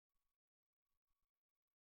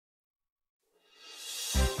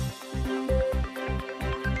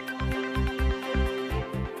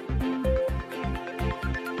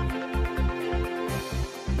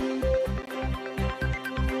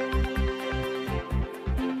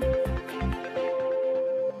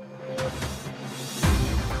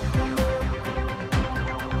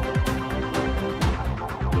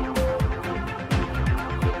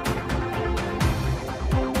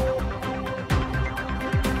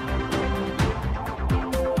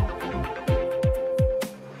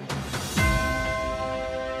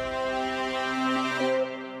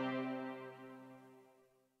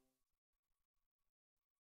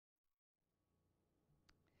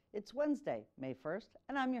It's Wednesday, May 1st,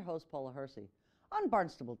 and I'm your host, Paula Hersey. On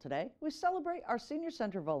Barnstable Today, we celebrate our senior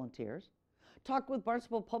center volunteers, talk with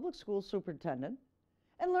Barnstable Public Schools Superintendent,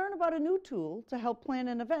 and learn about a new tool to help plan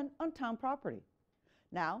an event on town property.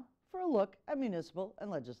 Now, for a look at municipal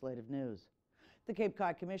and legislative news. The Cape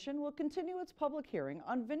Cod Commission will continue its public hearing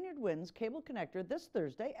on Vineyard Wind's cable connector this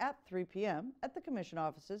Thursday at 3 p.m. at the Commission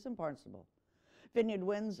offices in Barnstable. Vineyard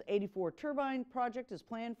Wind's 84 turbine project is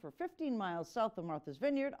planned for 15 miles south of Martha's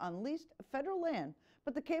Vineyard on leased federal land,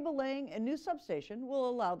 but the cable laying and new substation will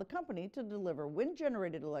allow the company to deliver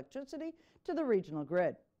wind-generated electricity to the regional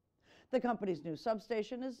grid. The company's new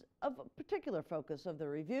substation is of particular focus of the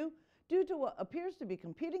review due to what appears to be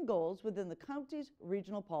competing goals within the county's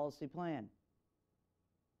regional policy plan.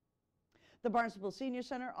 The Barnstable Senior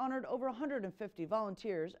Center honored over 150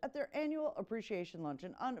 volunteers at their annual appreciation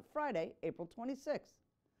luncheon on Friday, April 26th.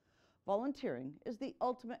 Volunteering is the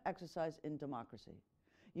ultimate exercise in democracy.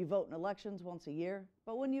 You vote in elections once a year,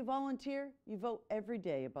 but when you volunteer, you vote every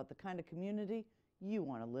day about the kind of community you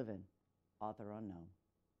want to live in. Author unknown.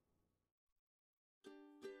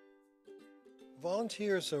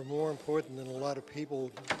 Volunteers are more important than a lot of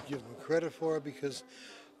people give them credit for, because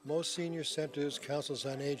most senior centers, councils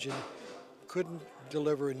on aging, couldn't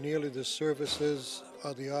deliver nearly the services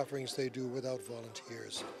or the offerings they do without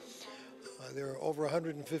volunteers. There are over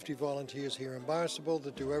 150 volunteers here in Barnstable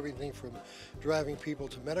that do everything from driving people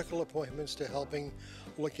to medical appointments to helping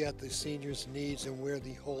look at the seniors' needs and where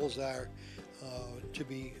the holes are to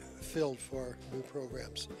be filled for new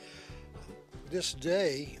programs. This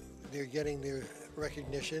day, they're getting their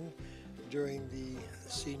recognition during the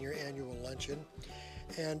senior annual luncheon,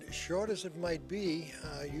 and short as it might be,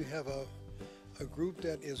 you have a group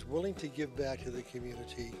that is willing to give back to the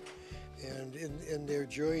community, and in their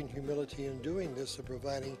joy and humility in doing this, are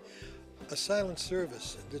providing a silent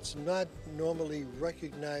service that's not normally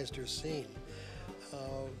recognized or seen.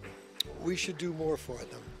 We should do more for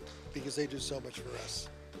them because they do so much for us.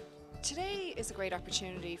 Today is a great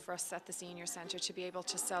opportunity for us at the Senior Centre to be able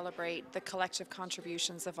to celebrate the collective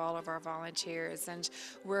contributions of all of our volunteers, and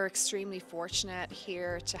we're extremely fortunate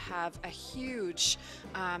here to have a huge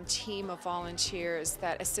team of volunteers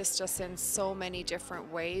that assist us in so many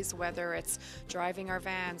different ways, whether it's driving our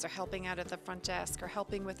vans or helping out at the front desk or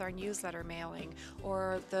helping with our newsletter mailing,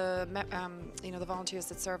 or the the volunteers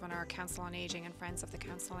that serve on our Council on Aging and Friends of the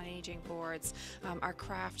Council on Aging boards, our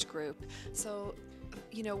craft group. So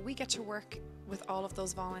we get to work with all of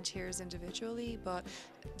those volunteers individually, but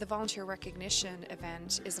the volunteer recognition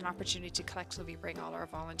event is an opportunity to collectively bring all our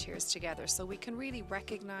volunteers together so we can really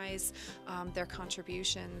recognize their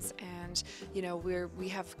contributions. And we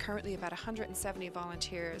have currently about 170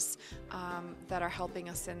 volunteers that are helping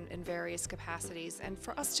us in various capacities, and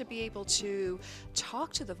for us to be able to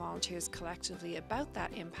talk to the volunteers collectively about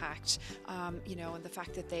that impact, and the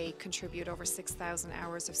fact that they contribute over 6,000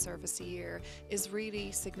 hours of service a year is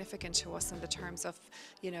really significant to us in terms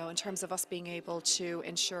of us being able to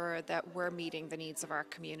ensure that we're meeting the needs of our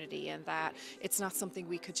community, and that it's not something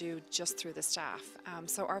we could do just through the staff.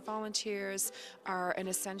 So our volunteers are an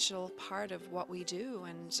essential part of what we do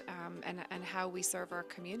and how we serve our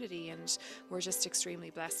community, and we're just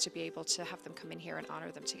extremely blessed to be able to have them come in here and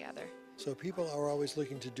honor them together. So people are always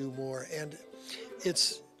looking to do more, and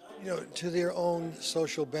it's to their own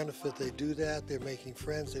social benefit. They do that. They're making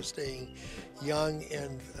friends. They're staying young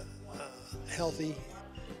and healthy,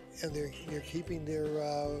 and they're keeping their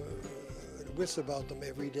wits about them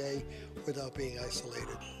every day without being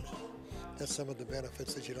isolated. That's some of the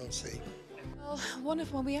benefits that you don't see. Well,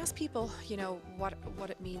 when we ask people, what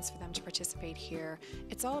it means for them to participate here,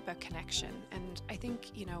 it's all about connection. And I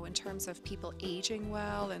think, in terms of people aging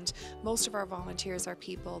well, and most of our volunteers are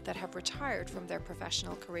people that have retired from their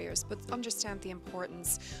professional careers, but understand the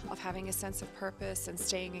importance of having a sense of purpose and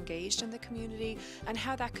staying engaged in the community, and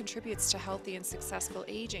how that contributes to healthy and successful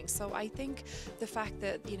aging. So I think the fact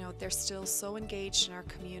that, they're still so engaged in our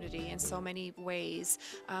community in so many ways,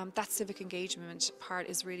 that civic engagement part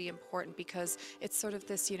is really important, because it's sort of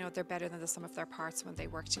this, they're better than the sum of their parts when they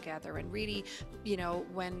work together. And really,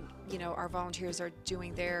 when, our volunteers are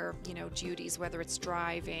doing their, duties, whether it's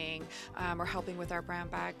driving or helping with our brown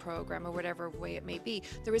bag program or whatever way it may be,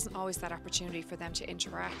 there isn't always that opportunity for them to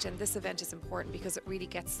interact. And this event is important because it really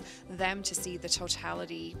gets them to see the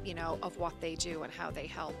totality, of what they do and how they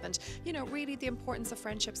help. And, really the importance of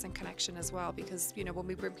friendships and connection as well, because, when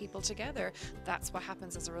we bring people together, that's what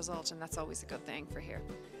happens as a result, and that's always a good thing for here.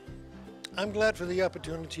 I'm glad for the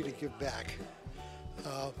opportunity to give back.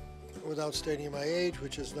 without stating my age,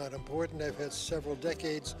 which is not important. I've had several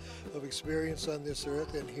decades of experience on this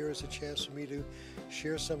earth, and here is a chance for me to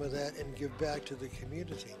share some of that and give back to the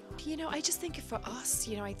community. You know, I just think for us,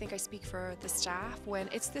 you know, I think I speak for the staff when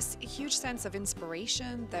it's this huge sense of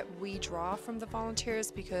inspiration that we draw from the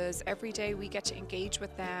volunteers, because every day we get to engage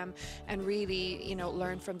with them and really, you know,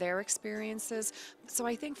 learn from their experiences. So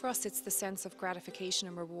I think for us it's the sense of gratification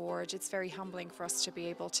and reward. It's very humbling for us to be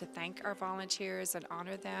able to thank our volunteers and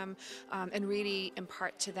honor them, and really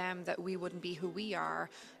impart to them that we wouldn't be who we are,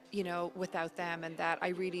 you know, without them, and that I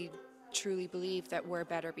really truly believe that we're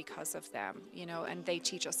better because of them, you know, and they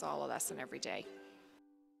teach us all a lesson every day.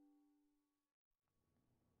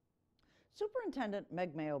 Superintendent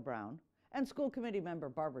Meg Mayo-Brown and School Committee member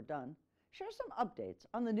Barbara Dunn share some updates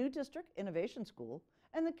on the new District Innovation School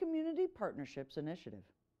and the Community Partnerships Initiative.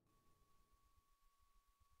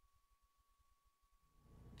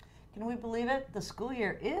 Can we believe it? The school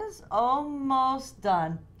year is almost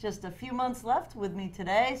done. Just a few months left. With me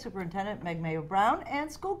today, Superintendent Meg Mayo-Brown and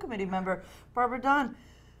School Committee member Barbara Dunn.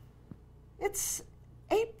 It's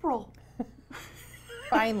April.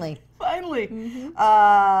 Finally. Finally.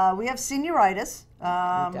 Mm-hmm. We have senioritis.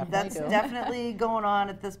 That's do. definitely going on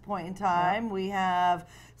at this point in time. Yeah. We have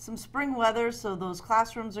some spring weather, so those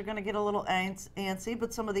classrooms are going to get a little antsy,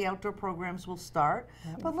 but some of the outdoor programs will start.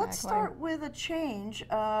 Yep, but let's start with a change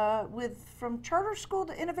from charter school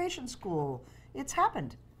to innovation school. It's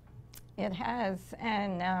happened. It has,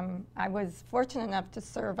 and I was fortunate enough to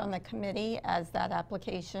serve on the committee as that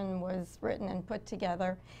application was written and put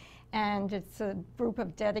together. And it's a group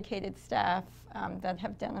of dedicated staff that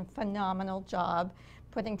have done a phenomenal job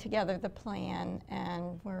putting together the plan,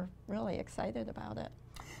 and we're really excited about it.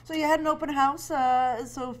 So you had an open house,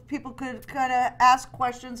 so people could kind of ask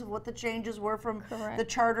questions of what the changes were from the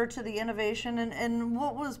charter to the innovation, and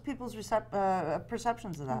what was people's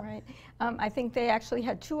perceptions of that? Right. I think they actually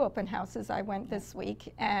had 2 open houses. I went this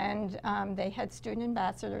week, and they had student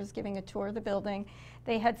ambassadors giving a tour of the building.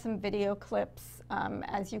 They had some video clips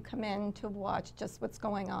as you come in to watch just what's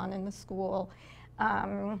going on in the school.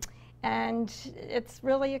 And it's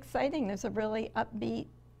really exciting. There's a really upbeat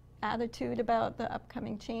attitude about the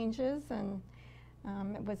upcoming changes, and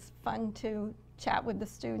it was fun to chat with the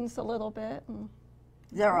students a little bit. And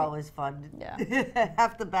they're always fun. Yeah.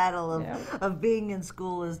 Half the battle of being in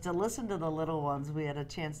school is to listen to the little ones. We had a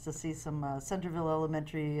chance to see some Centerville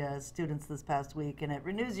Elementary students this past week, and it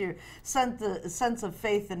renews your sense of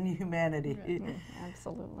faith in humanity.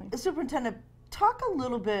 Absolutely. Superintendent, talk a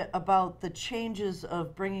little bit about the changes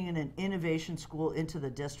of bringing in an innovation school into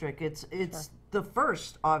the district. It's the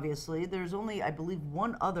first, obviously. There's only, I believe,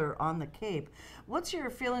 one other on the Cape. What's your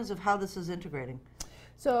feelings of how this is integrating?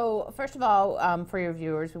 So first of all, for your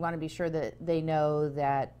viewers, we want to be sure that they know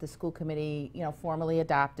that the school committee, formally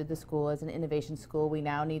adopted the school as an innovation school. We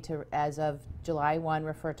now need to, as of July 1,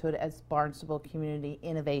 refer to it as Barnstable Community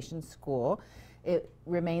Innovation School. It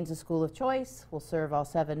remains a school of choice. We'll serve all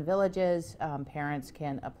 7 villages. Parents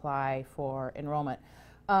can apply for enrollment.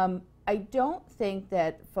 I don't think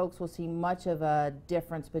that folks will see much of a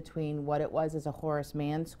difference between what it was as a Horace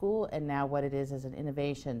Mann school and now what it is as an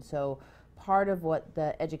innovation. So part of what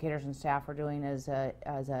the educators and staff are doing as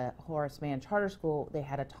a Horace Mann charter school, they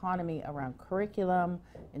had autonomy around curriculum,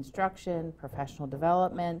 instruction, professional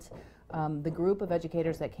development. The group of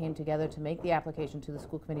educators that came together to make the application to the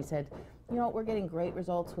school committee said, we're getting great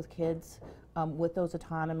results with kids with those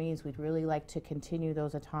autonomies. We'd really like to continue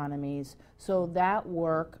those autonomies. So that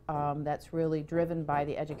work that's really driven by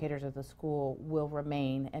the educators of the school will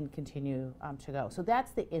remain and continue to go. So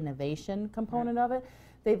that's the innovation component of it.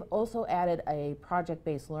 They've also added a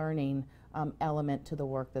project-based learning element to the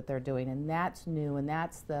work that they're doing, and that's new, and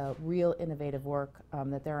that's the real innovative work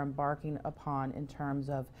that they're embarking upon in terms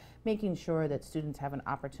of making sure that students have an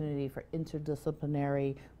opportunity for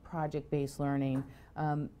interdisciplinary project-based learning.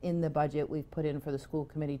 In the budget, we've put in for the school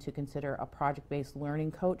committee to consider a project-based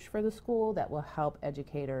learning coach for the school that will help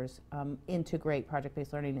educators integrate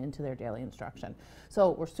project-based learning into their daily instruction.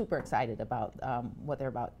 So we're super excited about what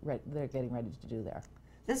they're getting ready to do there.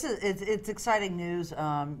 It's exciting news.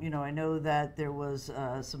 I know that there was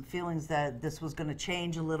some feelings that this was going to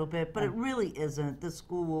change a little bit, but it really isn't. This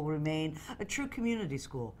school will remain a true community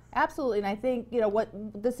school. Absolutely, and I think what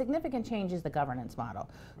the significant change is the governance model.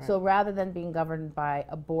 Right. So rather than being governed by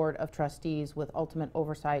a board of trustees with ultimate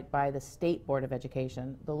oversight by the state board of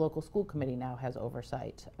education, the local school committee now has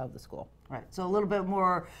oversight of the school. Right. So a little bit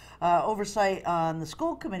more oversight on the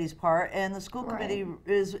school committee's part, and the school committee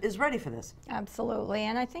is ready for this. Absolutely,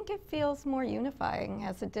 and I think it feels more unifying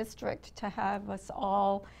as a district to have us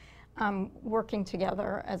all working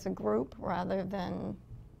together as a group rather than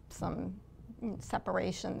some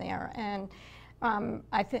separation there. And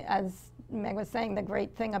I think, as Meg was saying, the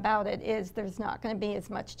great thing about it is there's not going to be as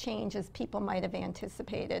much change as people might have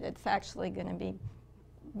anticipated. It's actually going to be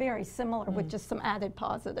very similar with just some added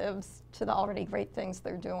positives to the already great things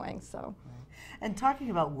they're doing. So. And talking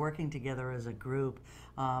about working together as a group,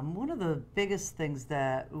 one of the biggest things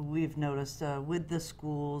that we've noticed with the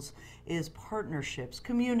schools is partnerships,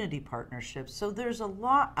 community partnerships. So there's a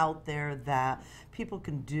lot out there that people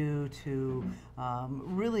can do to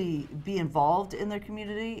really be involved in their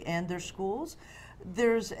community and their schools.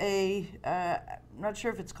 There's a, I'm not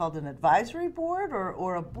sure if it's called an advisory board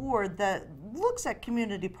or a board that looks at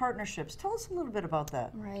community partnerships. Tell us a little bit about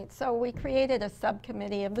that. Right, so we created a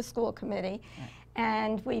subcommittee of the school committee,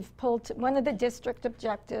 and we've pulled, one of the district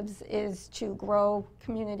objectives is to grow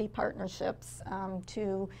community partnerships,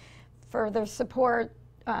 to further support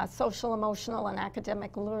social, emotional, and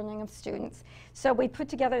academic learning of students. So we put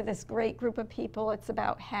together this great group of people. It's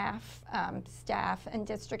about half staff and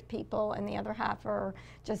district people, and the other half are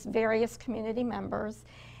just various community members.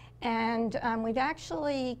 And we've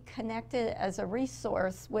actually connected as a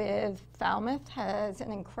resource with Falmouth, has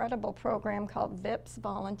an incredible program called VIPS,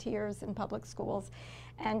 Volunteers in Public Schools.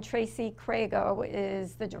 And Tracy Crago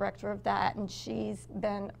is the director of that, and she's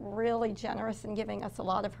been really generous in giving us a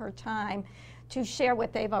lot of her time to share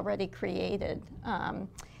what they've already created.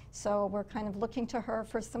 So we're kind of looking to her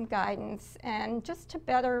for some guidance and just to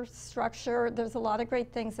better structure. There's a lot of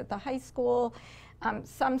great things at the high school.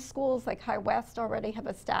 Some schools like High West already have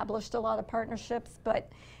established a lot of partnerships,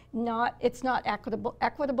 but it's not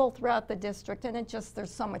equitable throughout the district, and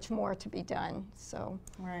there's so much more to be done. So,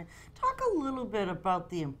 right. Talk a little bit about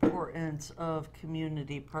the importance of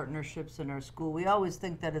community partnerships in our school. We always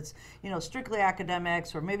think that it's, strictly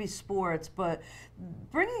academics or maybe sports, but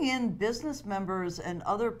bringing in business members and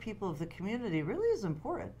other people of the community really is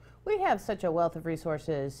important. We have such a wealth of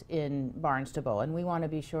resources in Barnstable, and we want to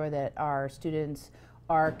be sure that our students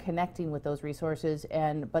are connecting with those resources,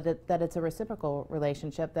 but that it's a reciprocal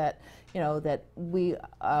relationship, that that we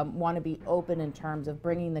want to be open in terms of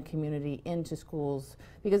bringing the community into schools,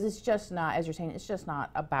 because it's just not, as you're saying, it's just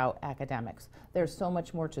not about academics. There's so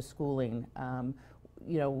much more to schooling.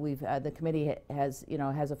 The committee has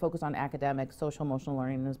a focus on academics, social emotional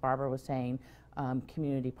learning, as Barbara was saying,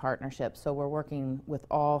 community partnerships. So we're working with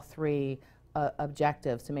all three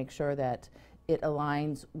objectives to make sure that it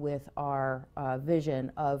aligns with our vision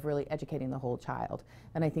of really educating the whole child.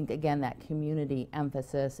 And I think, again, that community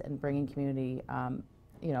emphasis and bringing community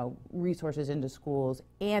resources into schools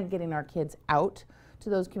and getting our kids out to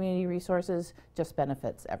those community resources just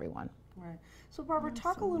benefits everyone. Right. So Barbara,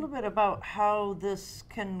 talk a little bit about how this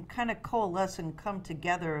can kind of coalesce and come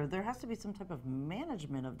together. There has to be some type of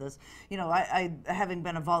management of this. I having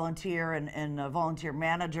been a volunteer and a volunteer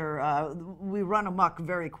manager, we run amok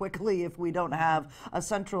very quickly if we don't have a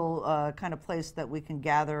central kind of place that we can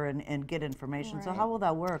gather and get information. Right. So how will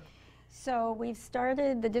that work? So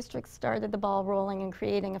the district started the ball rolling in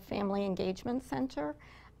creating a family engagement center.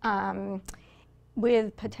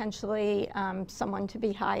 With potentially someone to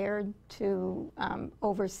be hired to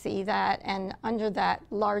oversee that, and under that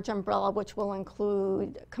large umbrella, which will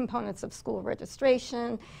include components of school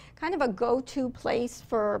registration, kind of a go-to place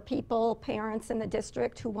for people, parents in the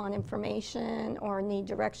district who want information or need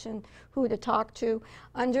direction, who to talk to.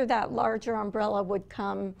 Under that larger umbrella would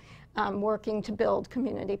come working to build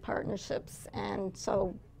community partnerships. And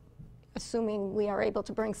so, assuming we are able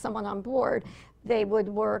to bring someone on board, they would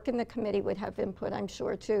work, and the committee would have input, I'm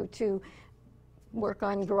sure, too, to work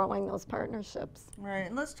on growing those partnerships. Right,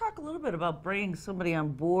 and let's talk a little bit about bringing somebody on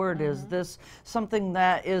board. Is this something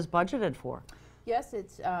that is budgeted for? Yes,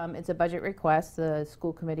 it's a budget request. The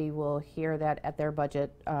school committee will hear that at their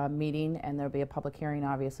budget meeting, and there'll be a public hearing,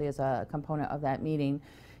 obviously, as a component of that meeting.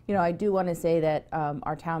 I do want to say that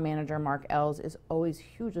our town manager, Mark Ells, is always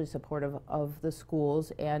hugely supportive of the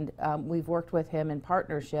schools, and we've worked with him in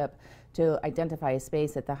partnership to identify a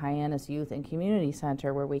space at the Hyannis Youth and Community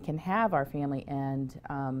Center where we can have our family and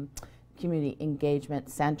community engagement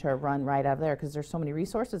center run right out of there, because there's so many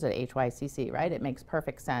resources at HYCC, right? It makes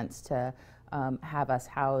perfect sense to have us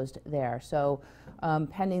housed there. So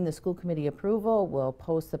pending the school committee approval, we'll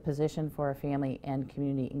post the position for a family and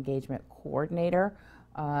community engagement coordinator,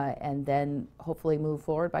 and then hopefully move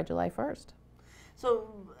forward by July 1st.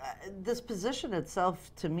 So this position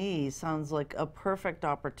itself, to me, sounds like a perfect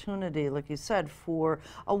opportunity, like you said, for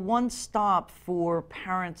a one-stop for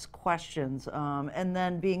parents' questions, and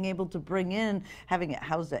then being able to bring in, having it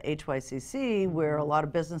housed at HYCC, where a lot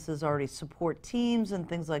of businesses already support teams and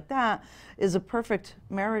things like that, is a perfect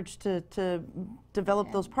marriage to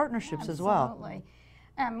develop those partnerships as well. Absolutely.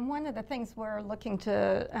 One of the things we're looking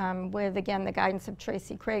to, with again the guidance of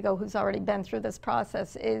Tracy Crago, who's already been through this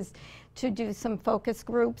process, is to do some focus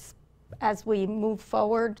groups as we move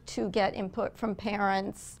forward to get input from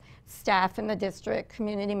parents, staff in the district,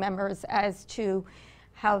 community members as to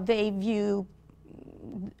how they view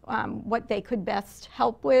what they could best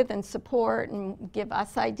help with and support and give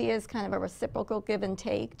us ideas, kind of a reciprocal give and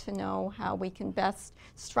take to know how we can best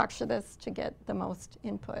structure this to get the most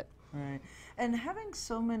input. Right. And having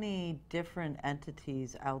so many different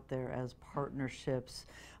entities out there as partnerships,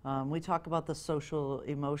 we talk about the social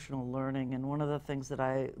emotional learning, and one of the things that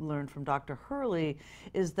I learned from Dr. Hurley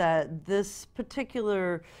is that this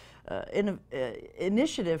particular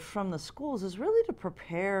initiative from the schools is really to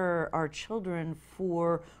prepare our children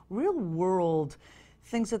for real world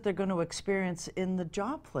things that they're going to experience in the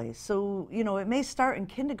job place. So, you know, it may start in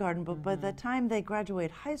kindergarten, but by the time they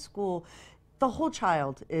graduate high school, the whole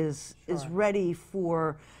child is ready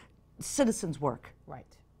for citizens' work. Right,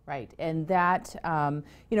 right. And that,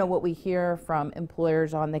 you know, what we hear from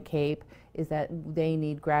employers on the Cape is that they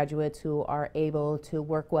need graduates who are able to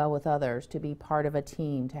work well with others, to be part of a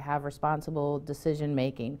team, to have responsible decision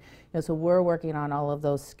making. You know, so we're working on all of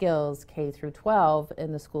those skills K through 12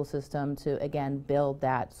 in the school system to again build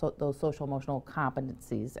that those social emotional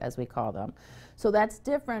competencies, as we call them. So that's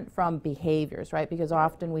different from behaviors, right? Because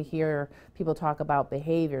often we hear people talk about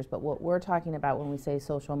behaviors, but what we're talking about when we say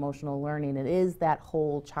social emotional learning, it is that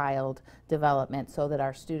whole child development so that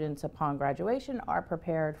our students upon graduation are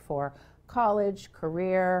prepared for college,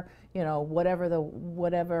 career, you know,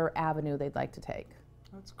 whatever avenue they'd like to take.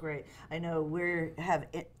 That's great. I know we have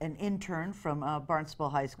an intern from Barnstable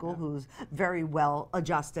High School who's very well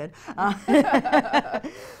adjusted.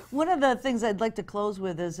 One of the things I'd like to close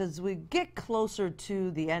with is as we get closer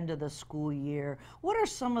to the end of the school year, what are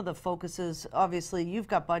some of the focuses? Obviously, you've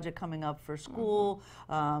got budget coming up for school.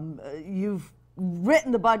 You've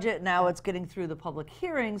written the budget, now it's getting through the public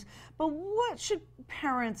hearings, but what should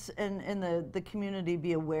parents and the community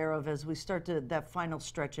be aware of as we start to that final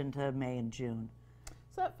stretch into May and June?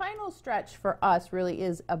 So that final stretch for us really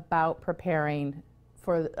is about preparing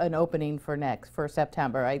for an opening for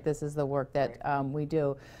September, right? This is the work that we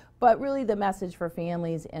do. But really the message for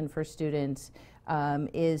families and for students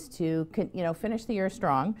is to finish the year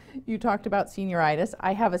strong. You talked about senioritis.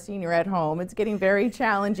 I have a senior at home. It's getting very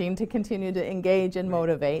challenging to continue to engage and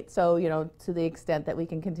motivate. So, you know, to the extent that we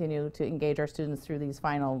can continue to engage our students through these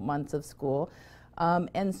final months of school.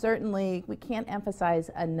 And certainly we can't emphasize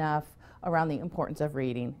enough around the importance of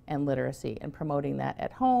reading and literacy and promoting that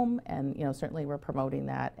at home, and you know certainly we're promoting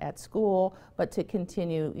that at school, but to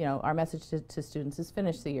continue, you know, our message to students is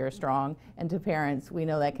finish the year strong, and to parents, we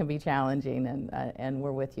know that can be challenging, and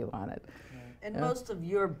we're with you on it. And most of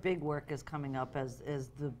your big work is coming up as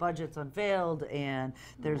the budget's unveiled, and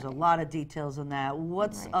there's a lot of details in that.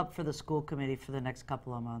 What's up for the school committee for the next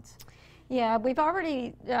couple of months? Yeah, we've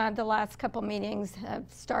already, the last couple meetings, have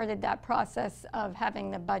started that process of having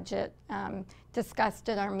the budget discussed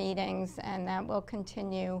at our meetings, and that will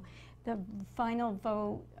continue. The final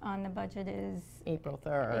vote on the budget is April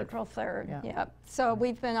 3rd. April 3rd, yeah. Yep. So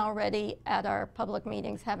we've been already at our public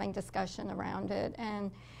meetings having discussion around it,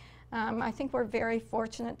 and I think we're very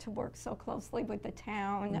fortunate to work so closely with the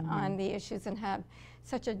town on the issues and have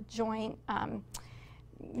such a joint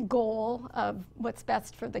goal of what's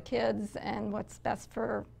best for the kids and what's best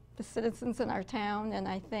for the citizens in our town. And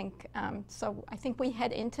I think so I think we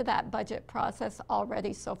head into that budget process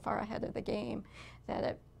already so far ahead of the game that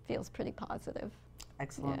it feels pretty positive.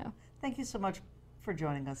 Excellent. Yeah. Thank you so much for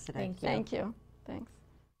joining us today. Thank you. Thank you. Thanks.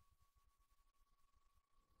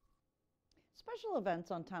 Special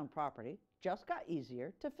events on town property just got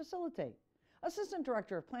easier to facilitate. Assistant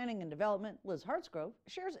Director of Planning and Development, Liz Hartsgrove,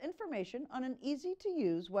 shares information on an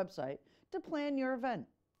easy-to-use website to plan your event.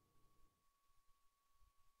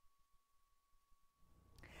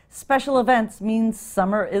 Special events means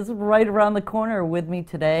summer is right around the corner. With me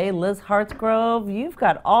today, Liz Hartsgrove. You've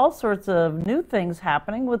got all sorts of new things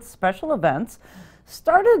happening with special events.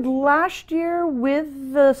 Started last year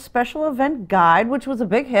with the special event guide, which was a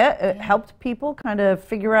big hit. It helped people kind of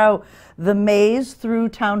figure out the maze through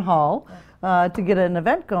Town Hall. To get an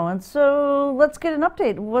event going. So let's get an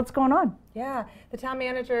update. What's going on? Yeah, the town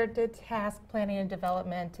manager did task planning and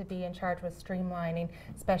development to be in charge with streamlining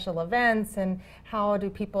special events, and how do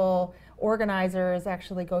people, organizers,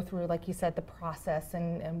 actually go through, like you said, the process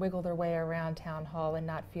and wiggle their way around Town Hall and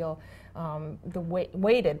not feel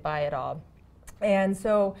weighted by it all. And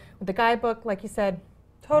so with the guidebook, like you said,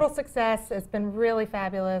 total success. It's been really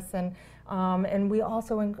fabulous, and And we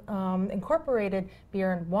also incorporated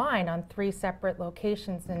beer and wine on 3 separate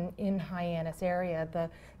locations in Hyannis area,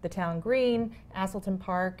 the Town Green, Asselton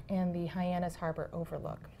Park, and the Hyannis Harbor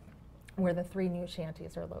Overlook, where the 3 new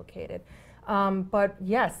shanties are located. But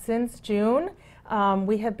yes, since June,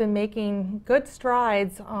 we have been making good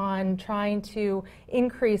strides on trying to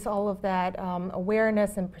increase all of that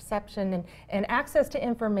awareness and perception and access to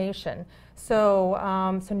information. So,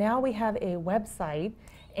 so now we have a website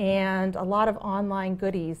and a lot of online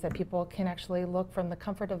goodies that people can actually look from the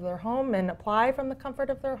comfort of their home and apply from the comfort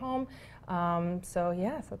of their home. So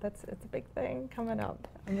yeah, so it's a big thing coming up.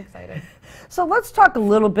 I'm excited. So let's talk a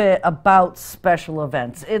little bit about special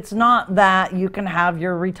events. It's not that you can have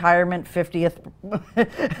your retirement 50th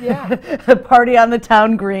party on the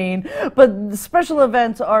town green, but special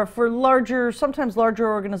events are for larger, sometimes larger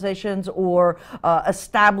organizations or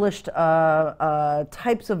established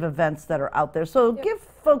types of events that are out there. So give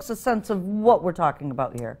folks a sense of what we're talking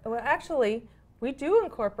about here. Well, actually, we do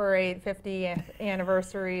incorporate 50th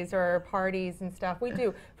anniversaries or parties and stuff. We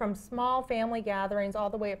do, from small family gatherings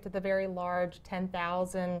all the way up to the very large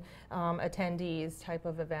 10,000 attendees type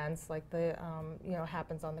of events, like the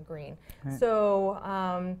happens on the green. Right.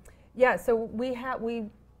 So yeah, so we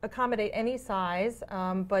accommodate any size,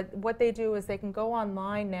 but what they do is they can go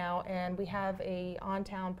online now, and we have a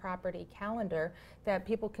on-town property calendar that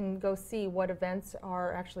people can go see what events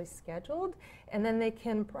are actually scheduled, and then they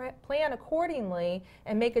can plan accordingly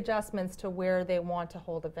and make adjustments to where they want to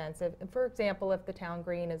hold events. For example, if the town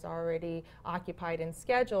green is already occupied and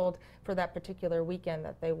scheduled for that particular weekend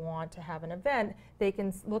that they want to have an event, they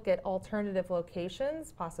can look at alternative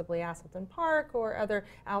locations, possibly Asselton Park or other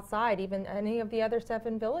outside, even any of the other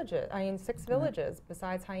 7 villages, six villages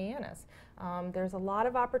besides Hyannis. There's a lot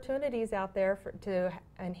of opportunities out there to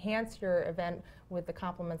enhance your event with the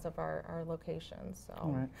complements of our locations. So,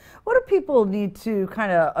 right. What do people need to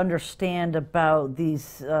kind of understand about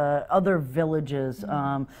these other villages?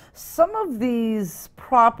 Some of these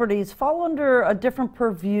properties fall under a different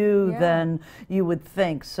purview than you would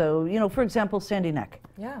think. So, for example, Sandy Neck.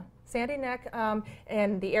 Yeah. Sandy Neck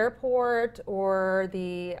and the airport or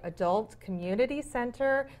the adult community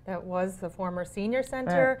center that was the former senior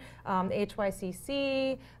center,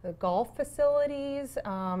 HYCC, the golf facilities,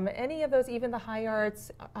 any of those, even the High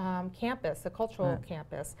Arts campus, the cultural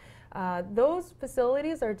campus. Those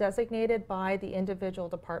facilities are designated by the individual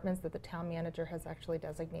departments that the town manager has actually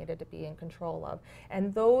designated to be in control of.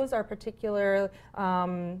 And those are particular,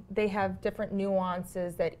 they have different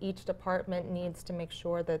nuances that each department needs to make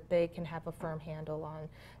sure that they can have a firm handle on.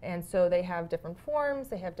 And so they have different forms,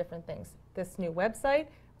 they have different things. This new website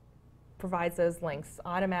provides those links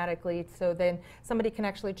automatically, so then somebody can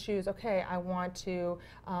actually choose, okay, I want to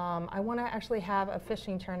actually have a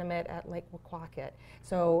fishing tournament at Lake Wequaquet.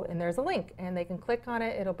 So, and there's a link, and they can click on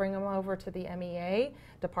it, it'll bring them over to the MEA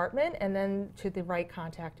department and then to the right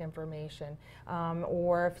contact information.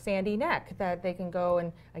 Or Sandy Neck, that they can go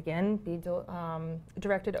and again be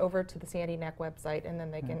directed over to the Sandy Neck website, and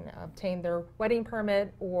then they can obtain their wedding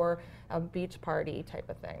permit or a beach party type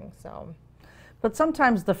of thing. So. But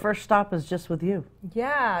sometimes the first stop is just with you.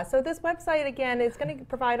 Yeah, so this website, again, is going to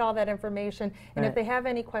provide all that information. And if they have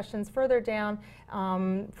any questions further down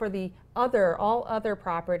for the all other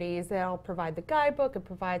properties, they'll provide the guidebook. It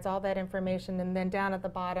provides all that information. And then down at the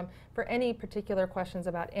bottom, for any particular questions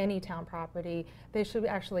about any town property, they should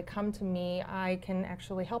actually come to me. I can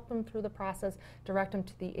actually help them through the process, direct them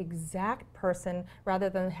to the exact person, rather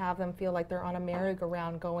than have them feel like they're on a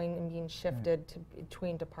merry-go-round going and being shifted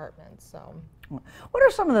between departments. So. What are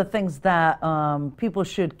some of the things that people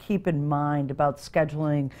should keep in mind about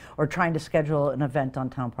scheduling or trying to schedule an event on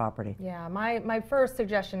town property? Yeah, my first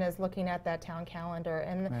suggestion is looking at that town calendar,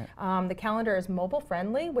 and the calendar is mobile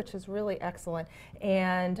friendly, which is really excellent,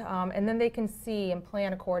 and then they can see and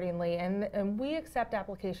plan accordingly, and we accept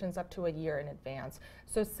applications up to a year in advance.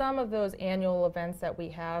 So some of those annual events that we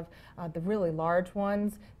have, the really large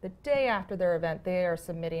ones, the day after their event, they are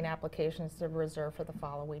submitting applications to reserve for the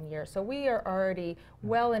following year. So we are already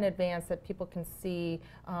well in advance that people can see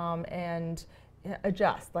and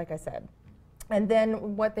adjust, like I said. And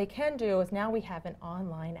then what they can do is now we have an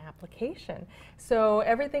online application. So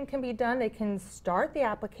everything can be done. They can start the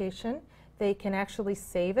application. They can actually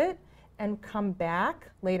save it and come back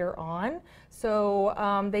later on.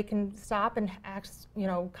 So they can stop and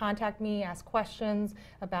contact me, ask questions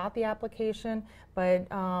about the application. but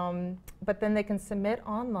then they can submit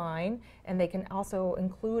online, and they can also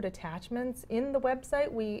include attachments. In the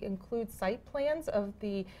website, we include site plans of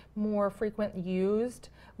the more frequent used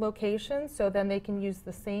locations, so then they can use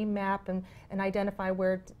the same map and identify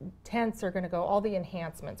where tents are going to go, all the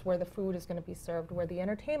enhancements, where the food is going to be served, where the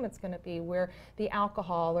entertainment's going to be, where the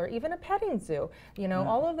alcohol, or even a petting zoo. You know,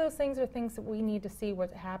 all of those things are things that we need to see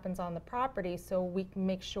what happens on the property, so we can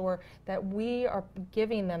make sure that we are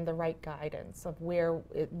giving them the right guidance of where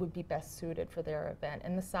it would be best suited for their event,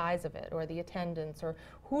 and the size of it, or the attendance, or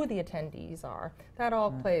who the attendees are. That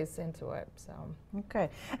all plays into it. So. Okay.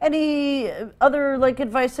 Any other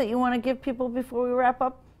advice that you want to give people before we wrap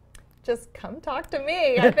up? Just come talk to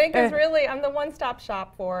me. I think it's really, I'm the one-stop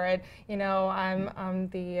shop for it. You know, I'm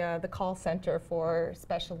the call center for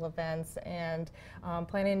special events, and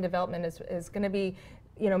planning and development is going to be,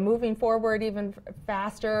 you know, moving forward even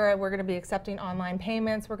faster. We're going to be accepting online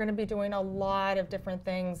payments. We're going to be doing a lot of different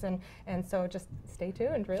things, and so just stay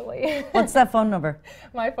tuned, really. What's that phone number?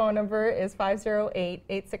 My phone number is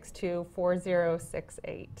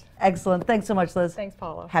 508-862-4068. Excellent. Thanks so much, Liz. Thanks,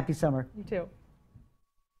 Paula. Happy summer. You too.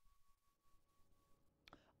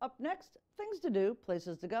 Up next, things to do,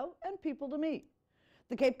 places to go, and people to meet.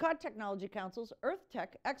 The Cape Cod Technology Council's Earth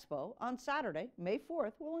Tech Expo on Saturday, May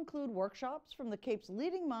 4th, will include workshops from the Cape's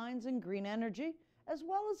leading minds in green energy, as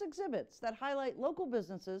well as exhibits that highlight local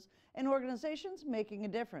businesses and organizations making a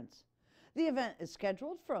difference. The event is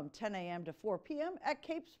scheduled from 10 a.m. to 4 p.m. at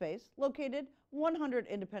Cape Space, located 100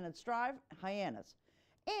 Independence Drive, Hyannis.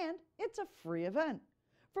 And it's a free event.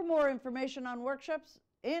 For more information on workshops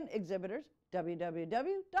and exhibitors,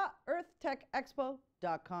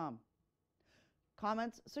 www.earthtechexpo.com.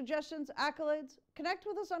 Comments, suggestions, accolades, connect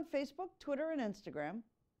with us on Facebook, Twitter, and Instagram.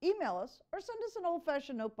 Email us or send us an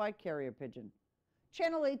old-fashioned note by carrier pigeon.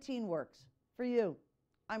 Channel 18 works for you.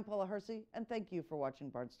 I'm Paula Hersey, and thank you for watching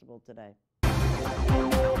Barnstable Today.